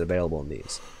hydration that's available in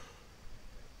these?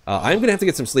 I'm going to have to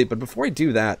get some sleep, but before I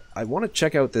do that, I want to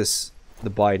check out the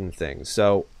Biden thing.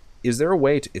 So, is there a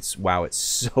way to... Wow, it's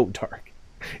so dark.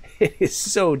 It is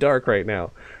so dark right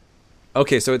now.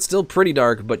 Okay, so it's still pretty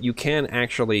dark, but you can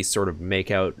actually sort of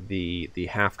make out the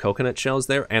half coconut shells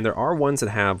there, and there are ones that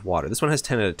have water. This one has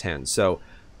 10 out of 10. So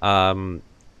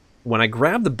when I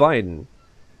grab the Biden,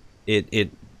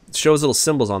 it shows little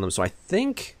symbols on them, so I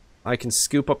think I can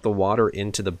scoop up the water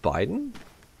into the Biden.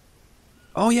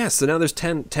 Oh yeah, so now there's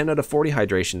 10 out of 40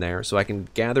 hydration there, so I can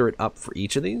gather it up for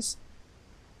each of these.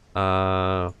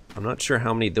 I'm not sure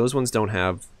how many. Those ones don't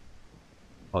have...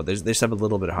 Oh, they just have a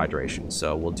little bit of hydration,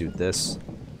 so we'll do this.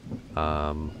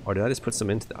 Or did I just put some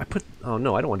into... Oh,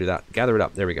 no, I don't want to do that. Gather it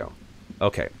up. There we go.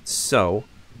 Okay, so...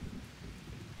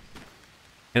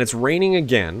 And it's raining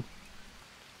again.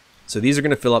 So these are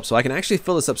going to fill up. So I can actually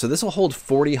fill this up. So this will hold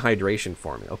 40 hydration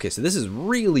for me. Okay, so this is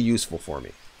really useful for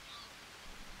me.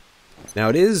 Now,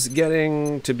 it is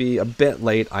getting to be a bit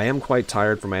late. I am quite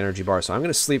tired from my energy bar, so I'm going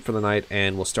to sleep for the night,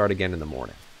 and we'll start again in the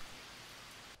morning.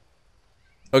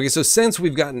 Okay, so since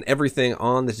we've gotten everything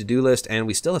on the to-do list and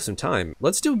we still have some time,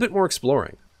 let's do a bit more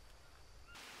exploring.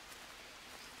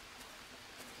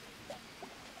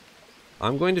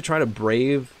 I'm going to try to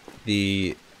brave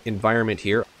the environment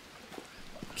here.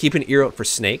 Keep an ear out for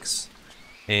snakes,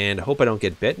 and hope I don't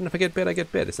get bit. And if I get bit, I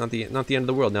get bit. It's not the end of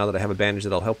the world now that I have a bandage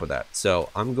that'll help with that. So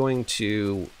I'm going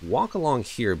to walk along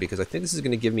here because I think this is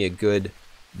going to give me a good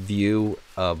view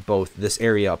of both this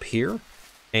area up here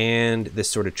and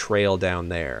this sort of trail down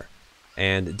there.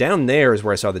 And down there is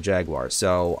where I saw the jaguar,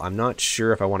 so I'm not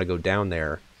sure if I want to go down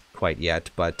there quite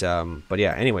yet, but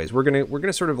yeah, anyways, we're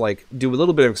gonna sort of like do a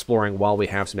little bit of exploring while we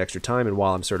have some extra time, and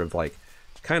while I'm sort of like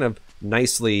kind of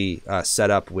nicely set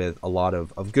up with a lot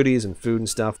of goodies and food and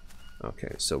stuff.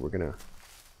 Okay, so we're gonna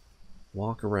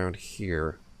walk around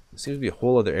here. There seems to be a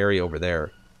whole other area over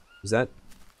there. Is that...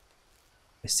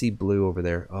 I see blue over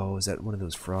there. Oh, is that one of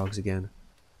those frogs again?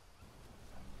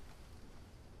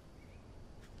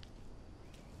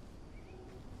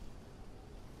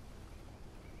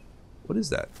 What is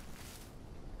that?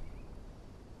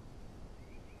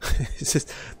 It's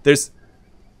just, there's...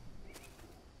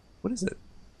 What is it?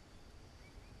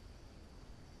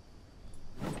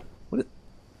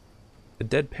 A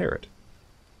dead parrot.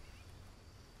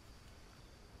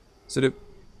 So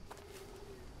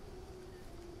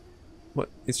what?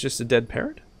 It's just a dead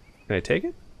parrot? Can I take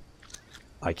it?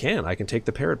 I can. I can take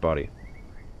the parrot body.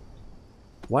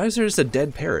 Why is there just a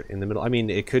dead parrot in the middle? I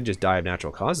mean, it could just die of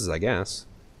natural causes, I guess.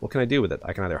 What can I do with it?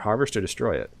 I can either harvest or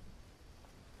destroy it.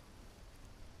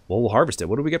 Well, we'll harvest it.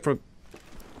 What do we get from...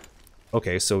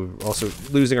 Okay, so also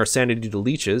losing our sanity to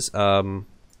leeches.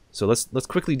 So let's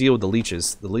quickly deal with the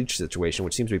leeches, the leech situation,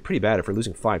 which seems to be pretty bad if we're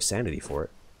losing 5 sanity for it.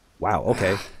 Wow,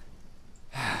 okay.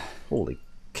 Holy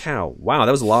cow. Wow,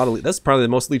 that was a lot of... That's probably the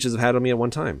most leeches I've had on me at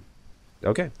one time.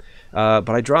 Okay. But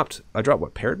I dropped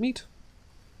what, parrot meat?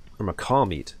 Or macaw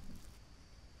meat?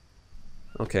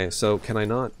 Okay, so can I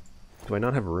not... Do I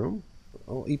not have room?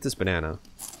 I'll eat this banana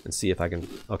and see if I can...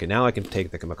 Okay, now I can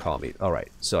take the macaw meat.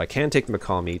 Alright, so I can take the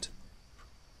macaw meat.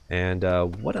 And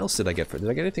what else did I get for... Did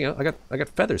I get anything else? I got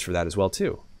feathers for that as well,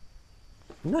 too.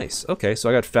 Nice. Okay, so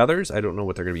I got feathers. I don't know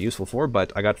what they're going to be useful for,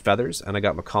 but I got feathers and I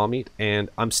got macaw meat. And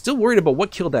I'm still worried about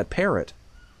what killed that parrot.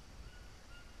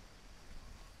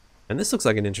 And this looks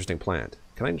like an interesting plant.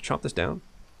 Can I chop this down?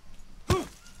 Oh,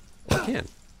 I can.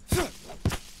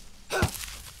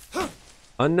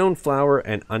 Unknown flower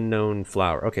and unknown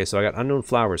flower. Okay, so I got unknown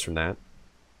flowers from that.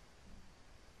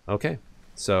 Okay,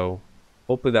 so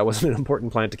hopefully that wasn't an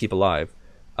important plant to keep alive.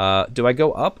 Do I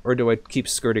go up or do I keep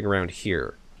skirting around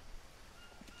here?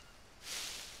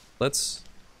 Let's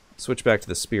switch back to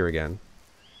the spear again.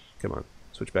 Come on,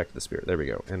 switch back to the spear. There we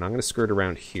go. And I'm going to skirt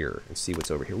around here and see what's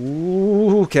over here.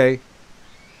 Ooh, okay.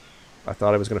 I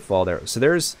thought I was going to fall there. So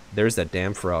there's that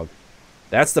damn frog.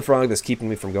 That's the frog that's keeping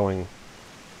me from going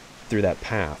through that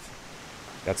path.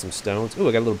 Got some stones. Ooh,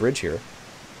 I got a little bridge here.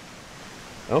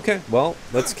 Okay, well,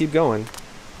 let's keep going.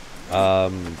 I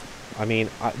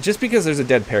mean, just because there's a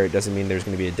dead parrot doesn't mean there's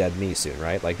going to be a dead me soon,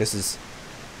 right? Like, this is...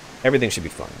 Everything should be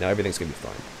fine. Now everything's going to be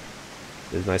fine.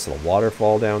 There's a nice little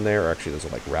waterfall down there. Or actually, those are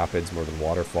like rapids more than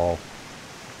waterfall.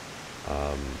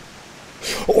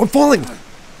 Oh, I'm falling!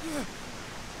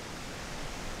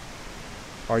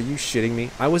 Are you shitting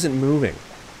me? I wasn't moving.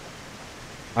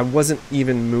 I wasn't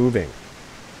even moving.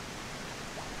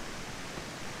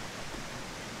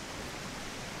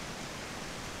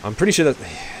 I'm pretty sure that...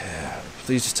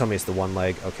 Please just tell me it's the one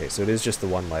leg. Okay, so it is just the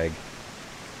one leg.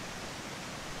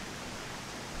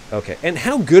 Okay, and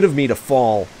how good of me to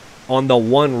fall on the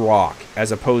one rock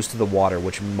as opposed to the water,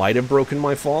 which might have broken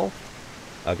my fall.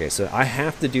 Okay, so I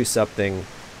have to do something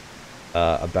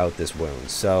about this wound.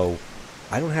 So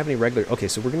I don't have any regular... Okay,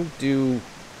 so we're going to do...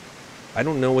 I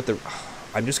don't know what the...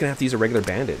 I'm just going to have to use a regular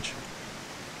bandage.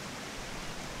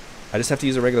 I just have to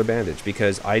use a regular bandage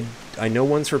because I know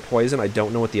one's for poison. I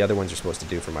don't know what the other ones are supposed to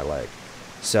do for my leg.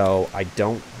 So I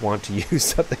don't want to use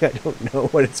something I don't know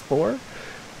what it's for.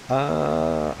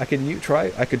 I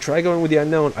could try going with the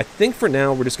unknown. I think for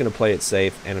now we're just going to play it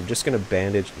safe, and I'm just going to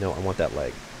bandage. No, I want that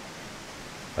leg.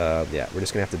 Yeah, we're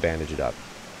just going to have to bandage it up.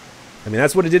 I mean,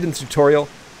 that's what it did in the tutorial,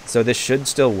 so this should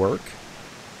still work.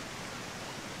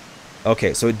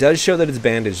 Okay, so it does show that it's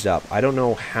bandaged up. I don't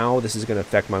know how this is going to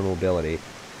affect my mobility.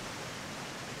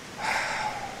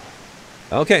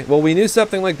 Okay, well, we knew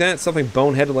something like that, something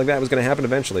boneheaded like that was going to happen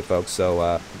eventually, folks.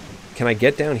 So, can I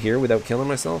get down here without killing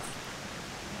myself?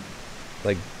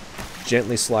 Like,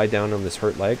 gently slide down on this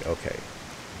hurt leg? Okay.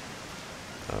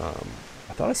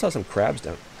 I thought I saw some crabs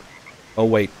down. Oh,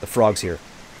 wait, the frog's here.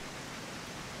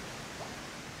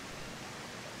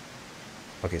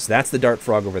 Okay, so that's the dart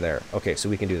frog over there. Okay, so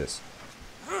we can do this.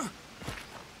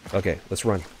 Okay, let's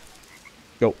run.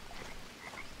 Go.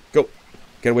 Go.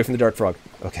 Get away from the dart frog.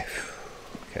 Okay.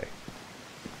 Okay.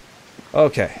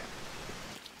 Okay.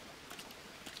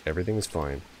 Everything is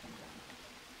fine.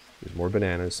 There's more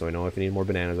bananas, so I know if I need more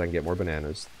bananas, I can get more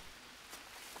bananas.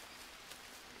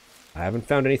 I haven't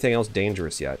found anything else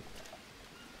dangerous yet.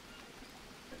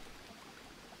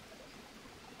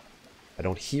 I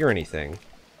don't hear anything.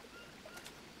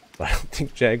 But I don't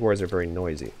think jaguars are very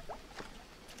noisy.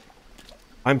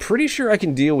 I'm pretty sure I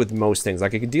can deal with most things.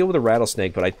 Like, I can deal with a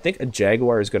rattlesnake, but I think a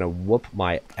jaguar is going to whoop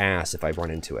my ass if I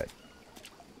run into it.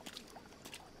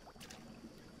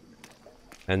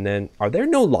 And then, are there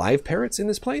no live parrots in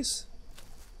this place?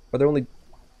 Are there only...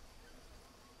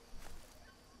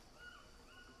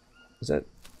 Is that...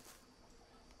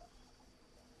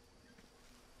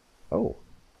 Oh.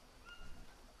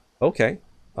 Okay.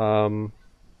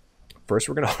 First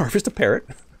we're going to harvest a parrot.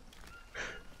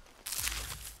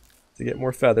 To get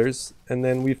more feathers. And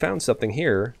then we found something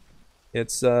here.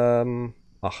 It's, a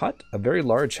hut. A very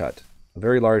large hut. A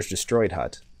very large destroyed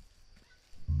hut.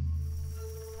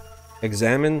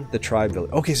 Examine the tribe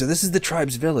village. Okay, so this is the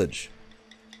tribe's village.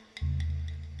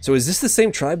 So is this the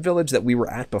same tribe village that we were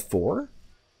at before?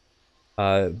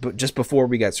 But just before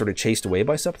we got sort of chased away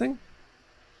by something?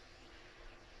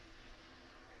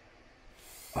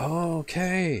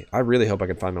 Okay. I really hope I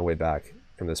can find my way back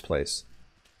from this place.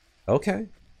 Okay.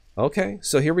 Okay.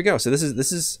 So here we go. So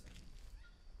this is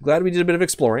glad we did a bit of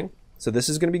exploring. So this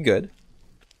is going to be good.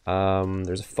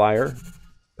 There's a fire.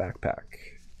 Backpack.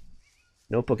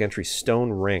 Notebook entry,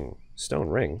 stone ring. Stone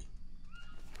ring?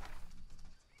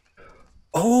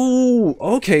 Oh,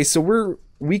 okay, so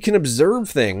we can observe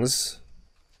things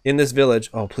in this village.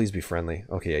 Oh, please be friendly.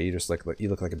 Okay, yeah, you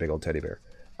look like a big old teddy bear.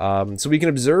 So we can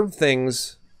observe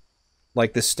things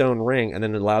like this stone ring, and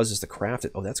then it allows us to craft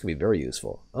it. Oh, that's gonna be very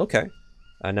useful. Okay.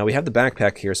 Now we have the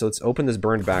backpack here, so let's open this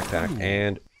burned backpack,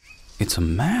 and... It's a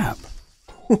map.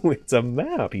 It's a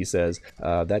map, he says.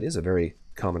 That is a very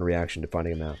common reaction to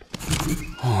finding a map.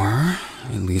 Or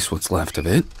at least what's left of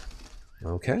it.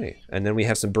 Okay, and then we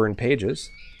have some burned pages.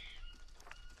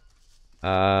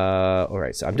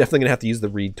 Alright, so I'm definitely going to have to use the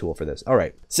read tool for this.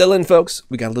 Alright, settle in, folks.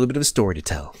 We got a little bit of a story to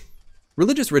tell.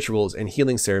 Religious rituals and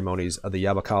healing ceremonies of the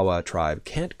Yabakawa tribe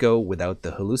can't go without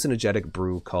the hallucinogenic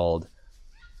brew called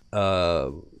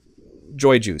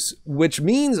joy juice, which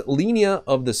means Linia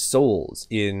of the Souls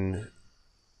in...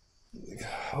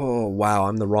 Oh, wow,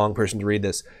 I'm the wrong person to read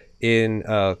this. In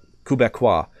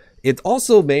Quebecois. It's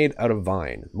also made out of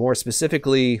vine. More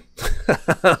specifically,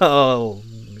 oh,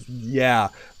 yeah,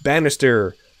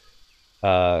 banister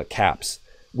caps,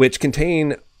 which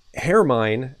contain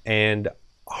hermine and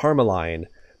harmaline.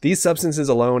 These substances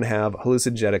alone have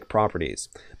hallucinogenic properties.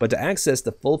 But to access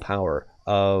the full power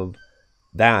of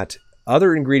that,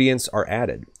 other ingredients are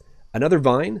added. Another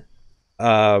vine...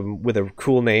 with a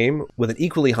cool name, with an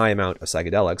equally high amount of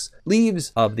psychedelics,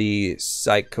 leaves of the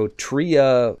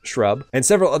Psychotria shrub, and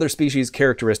several other species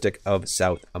characteristic of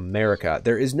South America.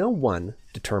 There is no one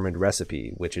determined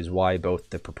recipe, which is why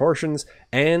both the proportions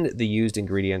and the used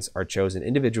ingredients are chosen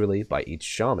individually by each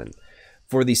shaman.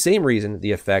 For the same reason,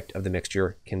 the effect of the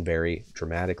mixture can vary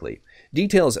dramatically.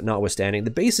 Details notwithstanding,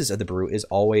 the basis of the brew is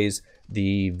always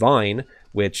the vine,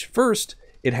 which first...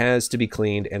 It has to be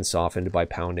cleaned and softened by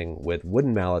pounding with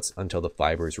wooden mallets until the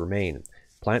fibers remain.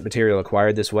 Plant material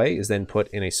acquired this way is then put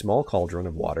in a small cauldron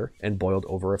of water and boiled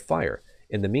over a fire.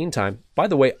 In the meantime, by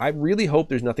the way, I really hope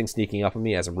there's nothing sneaking up on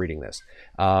me as I'm reading this.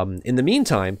 In the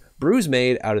meantime, brews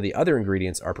made out of the other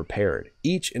ingredients are prepared,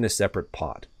 each in a separate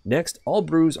pot. Next, all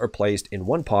brews are placed in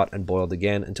one pot and boiled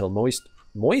again until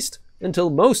until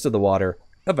most of the water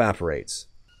evaporates.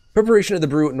 Preparation of the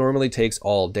brew normally takes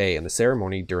all day, and the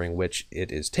ceremony during which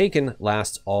it is taken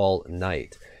lasts all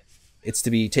night. It's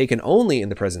to be taken only in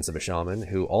the presence of a shaman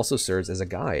who also serves as a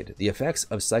guide. The effects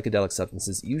of psychedelic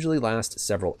substances usually last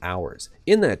several hours.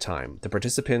 In that time, the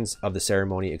participants of the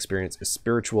ceremony experience a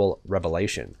spiritual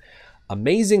revelation.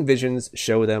 Amazing visions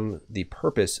show them the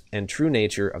purpose and true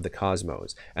nature of the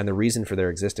cosmos and the reason for their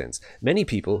existence. Many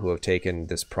people who have taken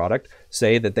this product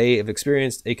say that they have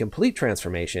experienced a complete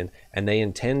transformation and they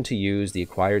intend to use the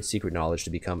acquired secret knowledge to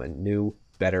become a new,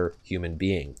 better human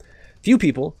being. Few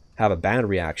people have a bad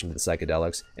reaction to the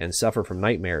psychedelics and suffer from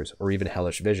nightmares or even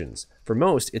hellish visions. For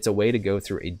most, it's a way to go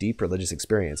through a deep religious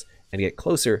experience and get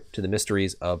closer to the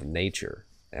mysteries of nature.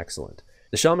 Excellent.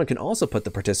 The shaman can also put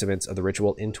the participants of the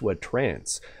ritual into a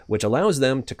trance, which allows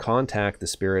them to contact the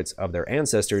spirits of their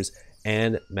ancestors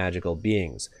and magical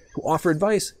beings, who offer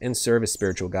advice and serve as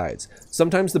spiritual guides.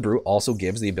 Sometimes the brew also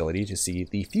gives the ability to see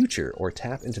the future or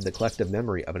tap into the collective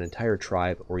memory of an entire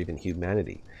tribe or even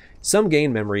humanity. Some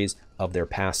gain memories of their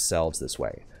past selves this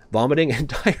way. Vomiting and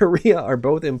diarrhea are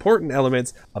both important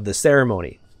elements of the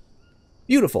ceremony.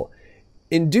 Beautiful.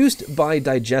 Induced by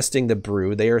digesting the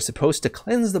brew, they are supposed to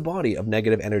cleanse the body of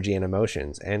negative energy and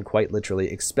emotions, and quite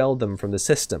literally expel them from the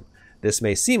system. This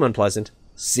may seem unpleasant.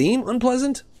 Seem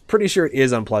unpleasant? Pretty sure it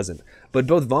is unpleasant. But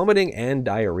both vomiting and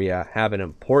diarrhea have an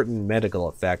important medical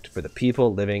effect for the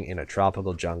people living in a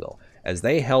tropical jungle, as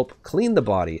they help clean the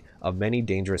body of many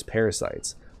dangerous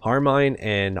parasites. Harmine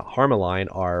and harmaline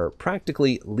are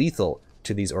practically lethal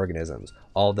to these organisms.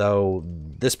 Although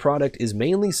this product is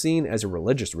mainly seen as a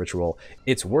religious ritual,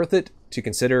 it's worth it to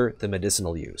consider the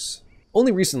medicinal use.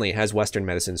 Only recently has Western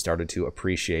medicine started to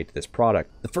appreciate this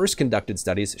product. The first conducted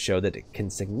studies show that it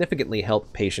can significantly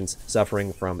help patients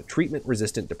suffering from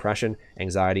treatment-resistant depression,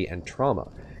 anxiety, and trauma.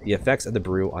 The effects of the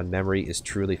brew on memory is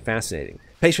truly fascinating.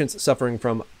 Patients suffering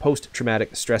from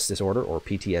post-traumatic stress disorder, or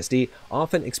PTSD,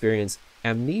 often experience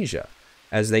amnesia,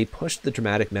 as they push the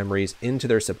traumatic memories into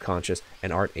their subconscious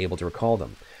and aren't able to recall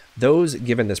them. Those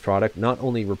given this product not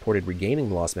only reported regaining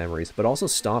lost memories, but also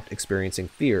stopped experiencing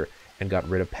fear and got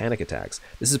rid of panic attacks.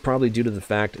 This is probably due to the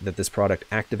fact that this product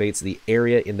activates the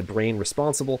area in the brain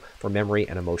responsible for memory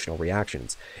and emotional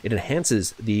reactions. It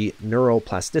enhances the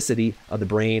neuroplasticity of the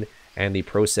brain and the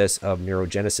process of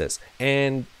neurogenesis,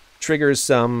 and triggers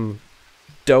some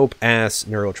dope-ass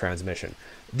neurotransmission.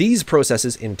 These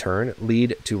processes, in turn,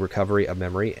 lead to recovery of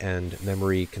memory and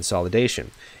memory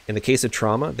consolidation. In the case of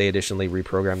trauma, they additionally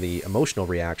reprogram the emotional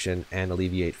reaction and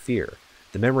alleviate fear.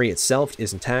 The memory itself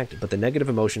is intact, but the negative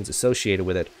emotions associated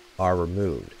with it are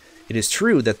removed. It is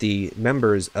true that the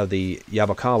members of the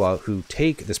Yabakawa who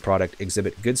take this product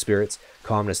exhibit good spirits,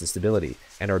 calmness, and stability,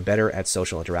 and are better at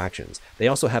social interactions. They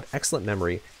also have excellent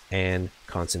memory and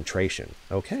concentration.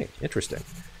 Okay, interesting.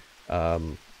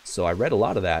 So I read a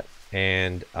lot of that.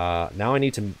 And now I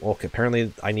need to, well,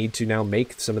 apparently I need to now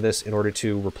make some of this in order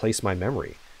to replace my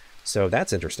memory. So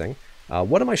that's interesting.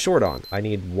 What am I short on? I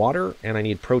need water and I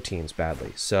need proteins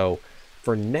badly. So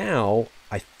for now,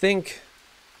 I think,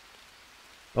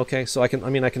 okay, so I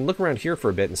can look around here for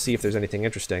a bit and see if there's anything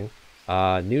interesting.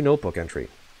 New notebook entry.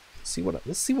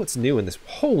 Let's see what's new in this.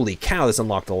 Holy cow, this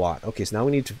unlocked a lot. Okay, so now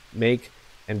we need to make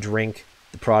and drink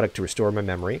the product to restore my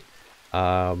memory.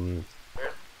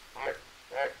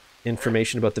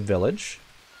 Information about the village.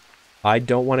 I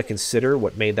don't want to consider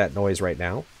what made that noise right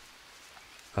now.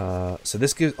 So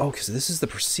this gives, okay, so this is the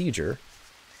procedure.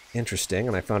 Interesting,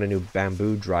 and I found a new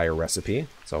bamboo dryer recipe.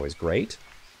 It's always great.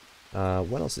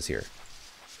 What else is here?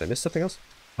 Did I miss something else?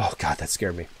 Oh god, that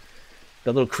scared me.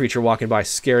 That little creature walking by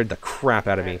scared the crap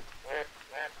out of me.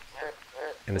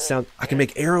 And the sound, I can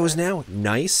make arrows now?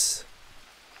 Nice.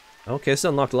 Okay, this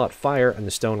unlocked a lot. Fire and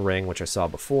the stone ring, which I saw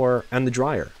before, and the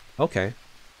dryer. Okay.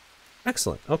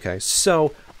 Excellent. Okay,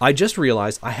 so I just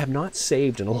realized I have not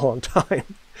saved in a long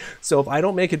time. So if I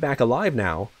don't make it back alive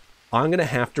now, I'm going to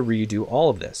have to redo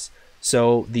all of this.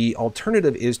 So the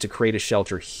alternative is to create a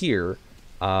shelter here.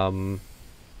 Yeah,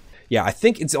 I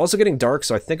think it's also getting dark,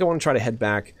 so I think I want to try to head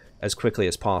back as quickly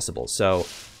as possible. So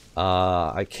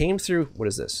I came through, what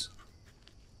is this?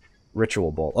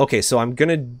 Ritual bowl. Okay, so I'm going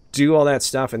to do all that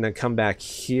stuff and then come back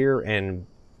here and...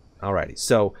 Alrighty,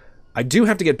 so... I do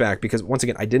have to get back because, once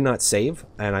again, I did not save,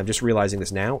 and I'm just realizing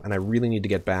this now, and I really need to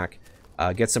get back,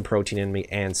 get some protein in me,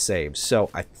 and save. So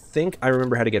I think I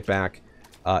remember how to get back.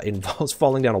 It involves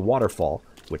falling down a waterfall,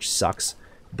 which sucks,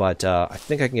 but I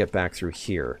think I can get back through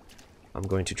here. I'm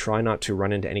going to try not to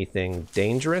run into anything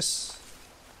dangerous.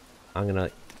 I'm going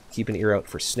to keep an ear out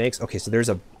for snakes. Okay, so there's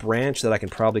a branch that I can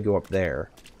probably go up there.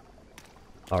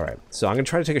 Alright, so I'm going to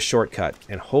try to take a shortcut,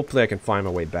 and hopefully I can find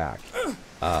my way back.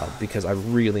 Because I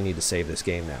really need to save this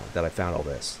game now that I found all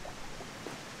this.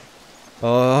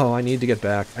 Oh, I need to get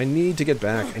back. I need to get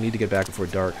back. I need to get back before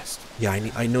dark. Yeah,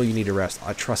 I know you need to rest.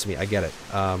 Trust me, I get it.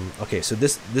 Okay, so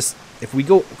this, if we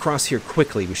go across here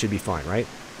quickly, we should be fine, right?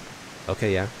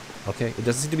 Okay, yeah. Okay, it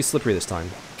doesn't seem to be slippery this time.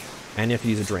 And you have to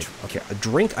use a drink. Okay, a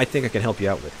drink I think I can help you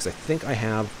out with, because I think I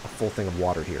have a full thing of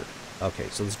water here. Okay,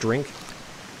 so let's drink.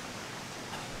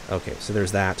 Okay, so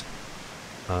there's that.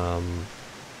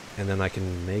 And then I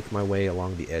can make my way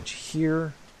along the edge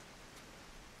here.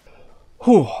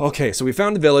 Whew, okay, so we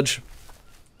found the village.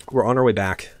 We're on our way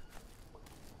back.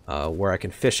 Where I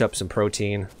can fish up some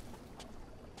protein.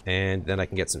 And then I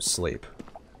can get some sleep.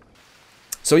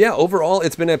 So yeah, overall,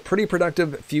 it's been a pretty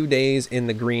productive few days in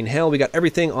the Green Hell. We got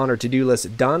everything on our to-do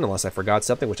list done, unless I forgot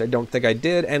something, which I don't think I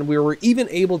did. And we were even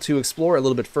able to explore a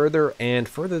little bit further and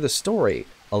further the story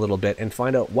a little bit and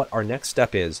find out what our next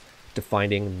step is to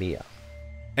finding Mia.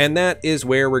 And that is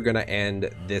where we're going to end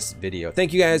this video.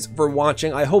 Thank you guys for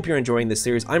watching. I hope you're enjoying this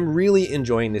series. I'm really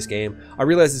enjoying this game. I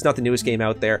realize it's not the newest game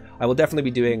out there. I will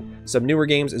definitely be doing some newer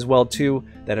games as well too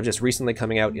that have just recently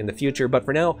coming out in the future. But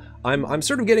for now, I'm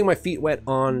sort of getting my feet wet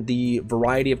on the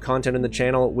variety of content in the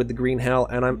channel with the Green Hell,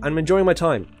 and I'm enjoying my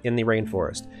time in the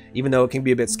rainforest. Even though it can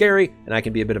be a bit scary and I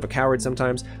can be a bit of a coward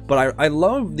sometimes, but I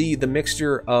love the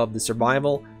mixture of the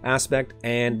survival aspect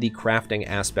and the crafting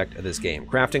aspect of this game.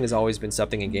 Crafting has always been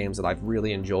something in games that I've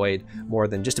really enjoyed more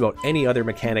than just about any other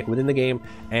mechanic within the game,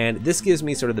 and this gives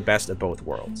me sort of the best of both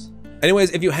worlds.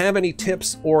 Anyways, if you have any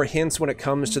tips or hints when it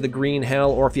comes to the Green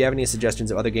Hell, or if you have any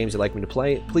suggestions of other games you'd like me to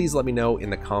play, please let me know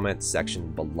in the comments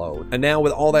section below. And now,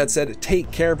 with all that said, take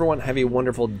care everyone, have a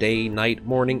wonderful day, night,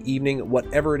 morning, evening,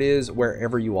 whatever it is,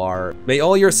 wherever you are. May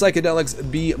all your psychedelics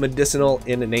be medicinal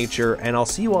in nature, and I'll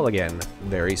see you all again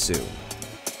very soon.